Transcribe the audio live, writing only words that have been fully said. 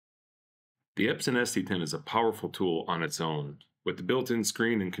The Epson SD10 is a powerful tool on its own. With the built-in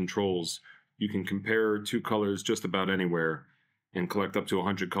screen and controls, you can compare two colors just about anywhere and collect up to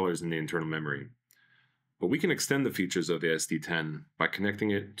 100 colors in the internal memory. But we can extend the features of the SD10 by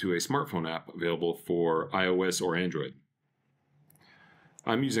connecting it to a smartphone app available for iOS or Android.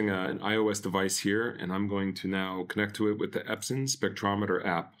 I'm using an iOS device here, and I'm going to now connect to it with the Epson Spectrometer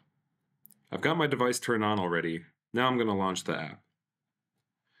app. I've got my device turned on already. Now I'm going to launch the app.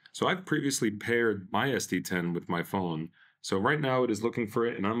 So I've previously paired my SD10 with my phone. So right now it is looking for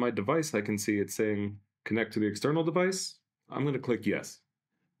it, and on my device I can see it saying connect to the external device. I'm going to click yes.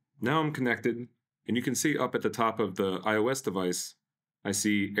 Now I'm connected, and you can see up at the top of the iOS device, I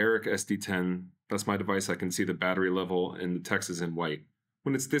see Eric SD10. That's my device. I can see the battery level, and the text is in white.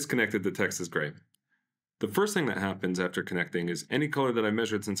 When it's disconnected, the text is gray. The first thing that happens after connecting is any color that I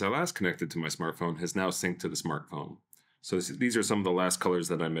measured since I last connected to my smartphone has now synced to the smartphone. So these are some of the last colors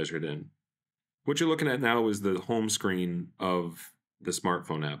that I measured in. What you're looking at now is the home screen of the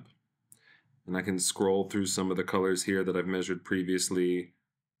smartphone app. And I can scroll through some of the colors here that I've measured previously.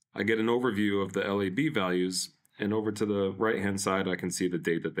 I get an overview of the LAB values, and over to the right-hand side, I can see the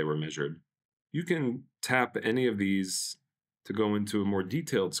date that they were measured. You can tap any of these to go into a more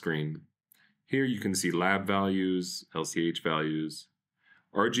detailed screen. Here you can see lab values, LCH values,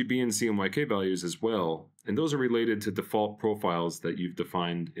 RGB and CMYK values as well, and those are related to default profiles that you've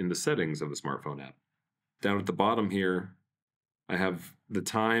defined in the settings of the smartphone app. Down at the bottom here, I have the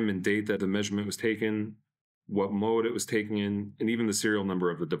time and date that the measurement was taken, what mode it was taken in, and even the serial number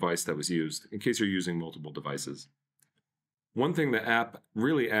of the device that was used, in case you're using multiple devices. One thing the app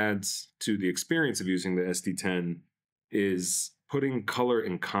really adds to the experience of using the SD10 is putting color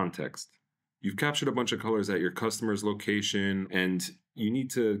in context. You've captured a bunch of colors at your customer's location, and you need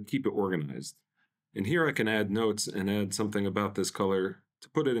to keep it organized. And here I can add notes and add something about this color to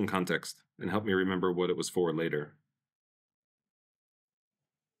put it in context and help me remember what it was for later.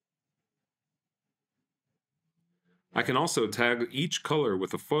 I can also tag each color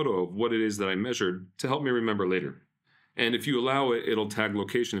with a photo of what it is that I measured to help me remember later. And if you allow it, it'll tag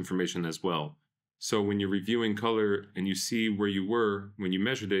location information as well. So when you're reviewing color and you see where you were when you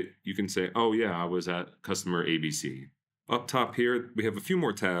measured it, you can say, oh yeah, I was at customer ABC. Up top here, we have a few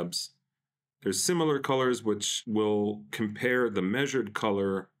more tabs. There's similar colors which will compare the measured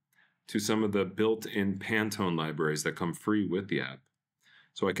color to some of the built-in Pantone libraries that come free with the app.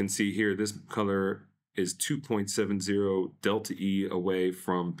 So I can see here this color is 2.70 delta E away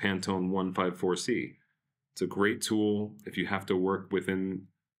from Pantone 154C. It's a great tool if you have to work within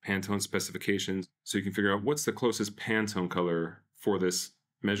Pantone specifications, so you can figure out what's the closest Pantone color for this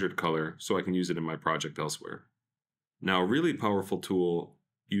measured color so I can use it in my project elsewhere. Now, a really powerful tool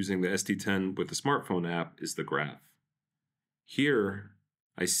using the SD10 with the smartphone app is the graph. Here,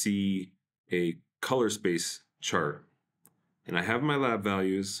 I see a color space chart, and I have my lab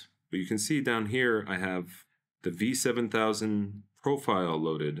values, but you can see down here I have the V7000 profile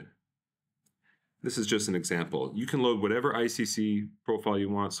loaded. This is just an example. You can load whatever ICC profile you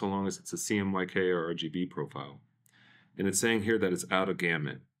want so long as it's a CMYK or RGB profile. And it's saying here that it's out of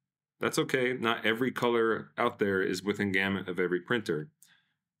gamut. That's okay. Not every color out there is within gamut of every printer.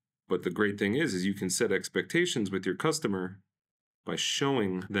 But the great thing is you can set expectations with your customer by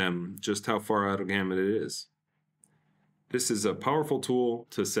showing them just how far out of gamut it is. This is a powerful tool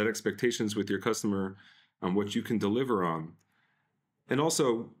to set expectations with your customer on what you can deliver on. And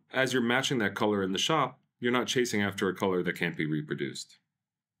also, as you're matching that color in the shop, you're not chasing after a color that can't be reproduced.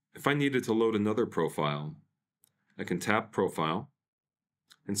 If I needed to load another profile, I can tap Profile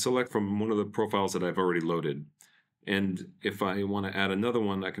and select from one of the profiles that I've already loaded. And if I want to add another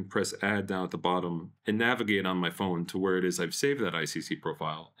one, I can press Add down at the bottom and navigate on my phone to where it is I've saved that ICC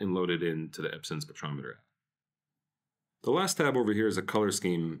profile and load it into the Epson Spectrometer app. The last tab over here is a color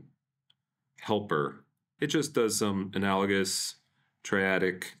scheme helper. It just does some analogous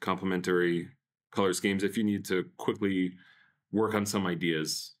triadic, complementary color schemes if you need to quickly work on some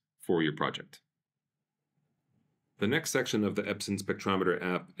ideas for your project. The next section of the Epson Spectrometer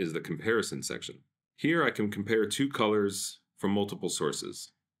app is the comparison section. Here I can compare two colors from multiple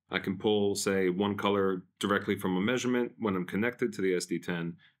sources. I can pull, say, one color directly from a measurement when I'm connected to the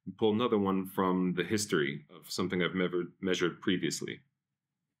SD10, and pull another one from the history of something I've measured previously.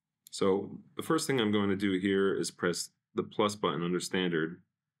 So the first thing I'm going to do here is press the plus button under Standard.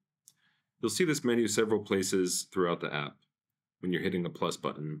 You'll see this menu several places throughout the app when you're hitting the plus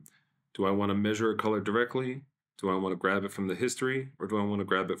button. Do I want to measure a color directly? Do I want to grab it from the history? Or do I want to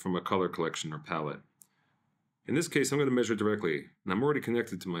grab it from a color collection or palette? In this case, I'm going to measure directly, and I'm already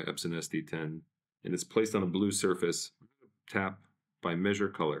connected to my Epson SD10, and it's placed on a blue surface. I'm going to tap by Measure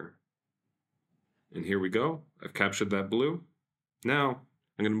Color. And here we go. I've captured that blue. Now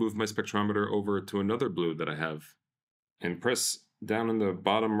I'm going to move my spectrometer over to another blue that I have and press down in the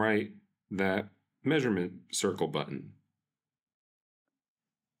bottom right that measurement circle button.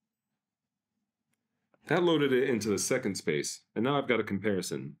 That loaded it into the second space, and now I've got a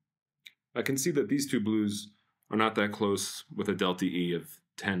comparison. I can see that these two blues are not that close with a delta E of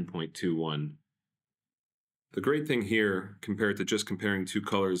 10.21. The great thing here, compared to just comparing two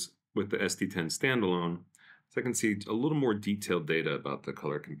colors with the SD10 standalone, is I can see a little more detailed data about the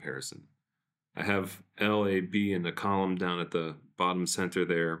color comparison. I have L, A, B in the column down at the bottom center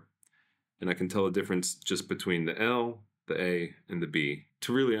there, and I can tell the difference just between the L, the A, and the B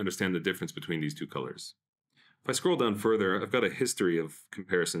to really understand the difference between these two colors. If I scroll down further, I've got a history of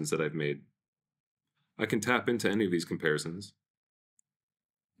comparisons that I've made. I can tap into any of these comparisons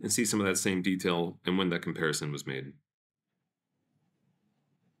and see some of that same detail and when that comparison was made.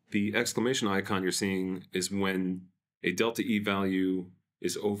 The exclamation icon you're seeing is when a delta E value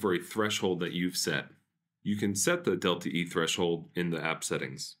is over a threshold that you've set. You can set the delta E threshold in the app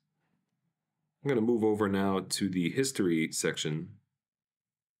settings. I'm going to move over now to the history section.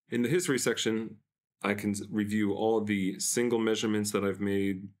 In the history section, I can review all the single measurements that I've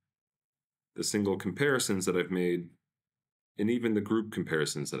made, the single comparisons that I've made, and even the group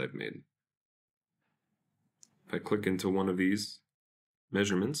comparisons that I've made. If I click into one of these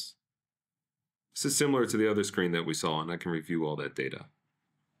measurements, this is similar to the other screen that we saw, and I can review all that data.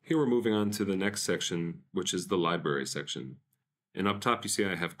 Here we're moving on to the next section, which is the library section. And up top you see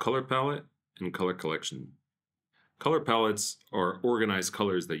I have color palette and color collection. Color palettes are organized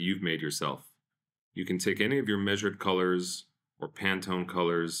colors that you've made yourself. You can take any of your measured colors or Pantone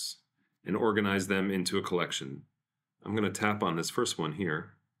colors and organize them into a collection. I'm going to tap on this first one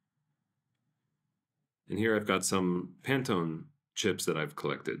here. And here I've got some Pantone chips that I've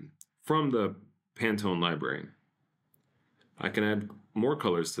collected from the Pantone library. I can add more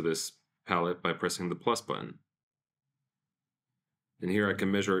colors to this palette by pressing the plus button. And here I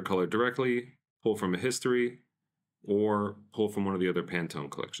can measure a color directly, pull from a history, or pull from one of the other Pantone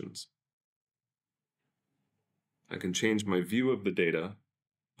collections. I can change my view of the data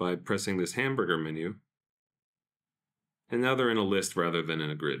by pressing this hamburger menu, and now they're in a list rather than in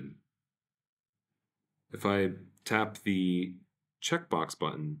a grid. If I tap the checkbox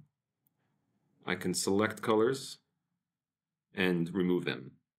button, I can select colors and remove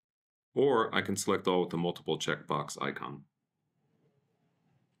them, or I can select all with the multiple checkbox icon.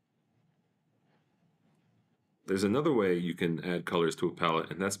 There's another way you can add colors to a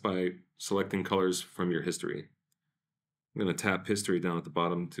palette, and that's by selecting colors from your history. I'm going to tap history down at the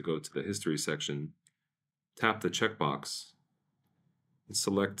bottom to go to the history section, tap the checkbox, and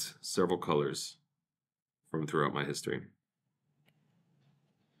select several colors from throughout my history.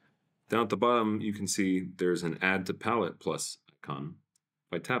 Down at the bottom you can see there's an add to palette plus icon.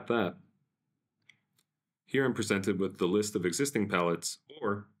 If I tap that, here I'm presented with the list of existing palettes,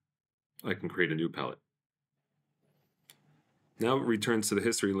 or I can create a new palette. Now it returns to the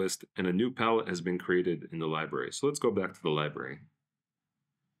history list and a new palette has been created in the library. So let's go back to the library.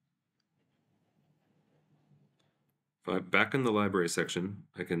 If I'm back in the library section,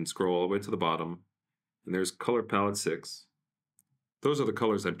 I can scroll all the way to the bottom, and there's color palette 6. Those are the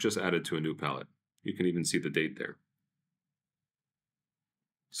colors I've just added to a new palette. You can even see the date there.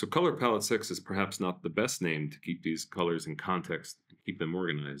 So color palette 6 is perhaps not the best name to keep these colors in context and keep them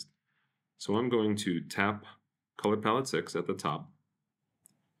organized. So I'm going to tap color palette 6 at the top,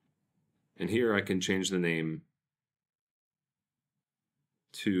 and here I can change the name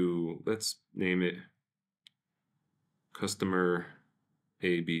to, let's name it Customer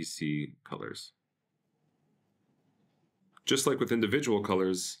ABC Colors. Just like with individual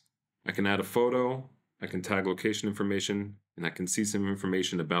colors, I can add a photo, I can tag location information, and I can see some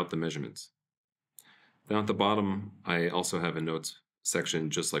information about the measurements. Down at the bottom, I also have a notes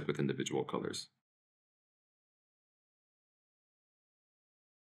section just like with individual colors.